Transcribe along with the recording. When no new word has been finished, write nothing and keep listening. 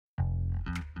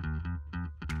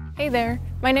Hey there,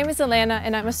 my name is Elena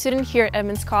and I'm a student here at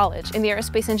Edmonds College in the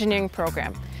Aerospace Engineering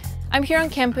program. I'm here on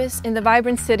campus in the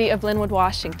vibrant city of Lynnwood,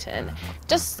 Washington,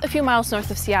 just a few miles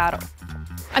north of Seattle.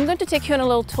 I'm going to take you on a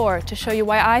little tour to show you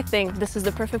why I think this is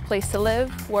the perfect place to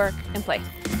live, work, and play.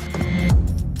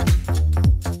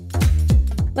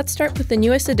 Let's start with the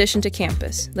newest addition to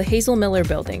campus, the Hazel Miller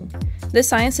Building. This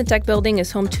science and tech building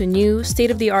is home to new,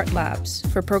 state-of-the-art labs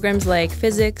for programs like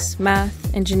physics,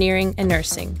 math, engineering, and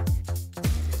nursing.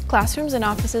 Classrooms and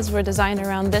offices were designed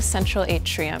around this central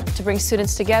atrium to bring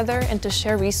students together and to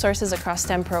share resources across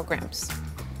STEM programs.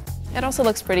 It also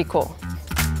looks pretty cool.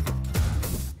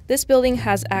 This building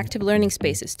has active learning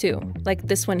spaces too, like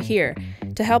this one here,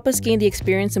 to help us gain the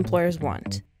experience employers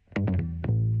want.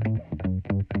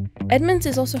 Edmonds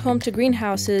is also home to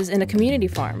greenhouses and a community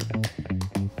farm,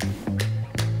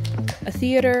 a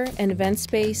theater and event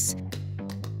space,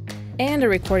 and a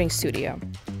recording studio.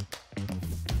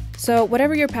 So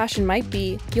whatever your passion might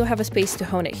be, you'll have a space to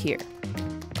hone it here.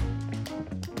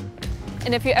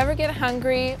 And if you ever get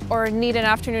hungry or need an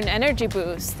afternoon energy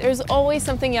boost, there's always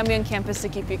something yummy on campus to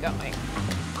keep you going.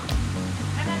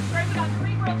 And then we got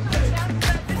 3 grilled chicken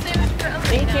sandwiches.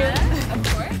 Thank you. Of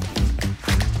course.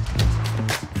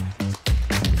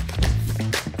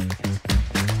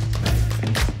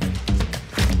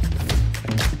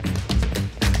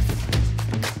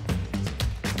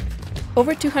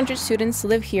 Over 200 students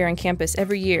live here on campus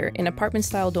every year in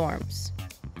apartment-style dorms.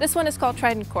 This one is called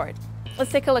Trident Court.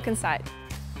 Let's take a look inside.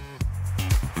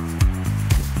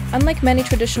 Unlike many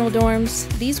traditional dorms,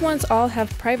 these ones all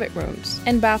have private rooms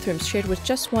and bathrooms shared with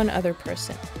just one other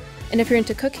person. And if you're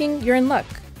into cooking, you're in luck.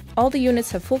 All the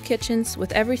units have full kitchens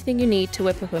with everything you need to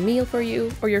whip up a meal for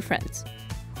you or your friends.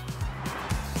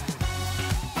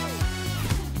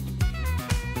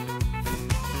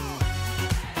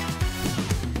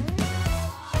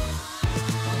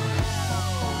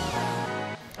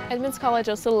 Edmonds College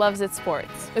also loves its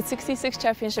sports, with 66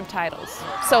 championship titles,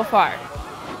 so far.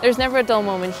 There's never a dull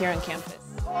moment here on campus.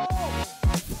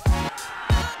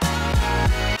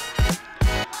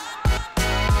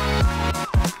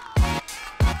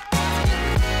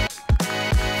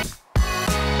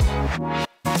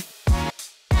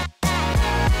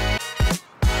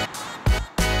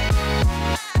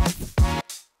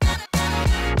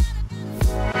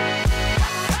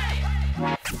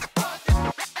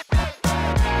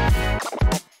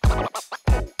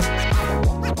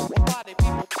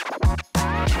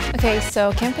 Okay,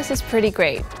 so campus is pretty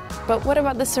great, but what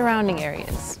about the surrounding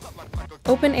areas?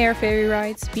 Open-air ferry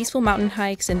rides, peaceful mountain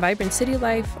hikes, and vibrant city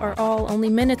life are all only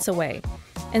minutes away,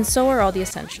 and so are all the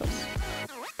essentials.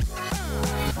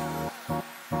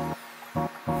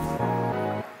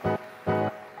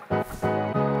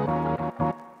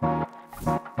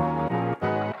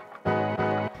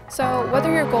 So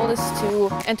whether your goal is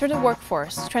to enter the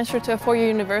workforce, transfer to a four-year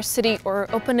university, or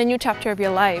open a new chapter of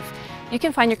your life, you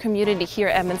can find your community here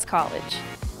at Edmonds College.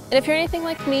 And if you're anything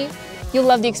like me, you'll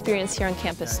love the experience here on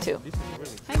campus too.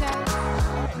 Hi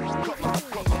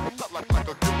guys!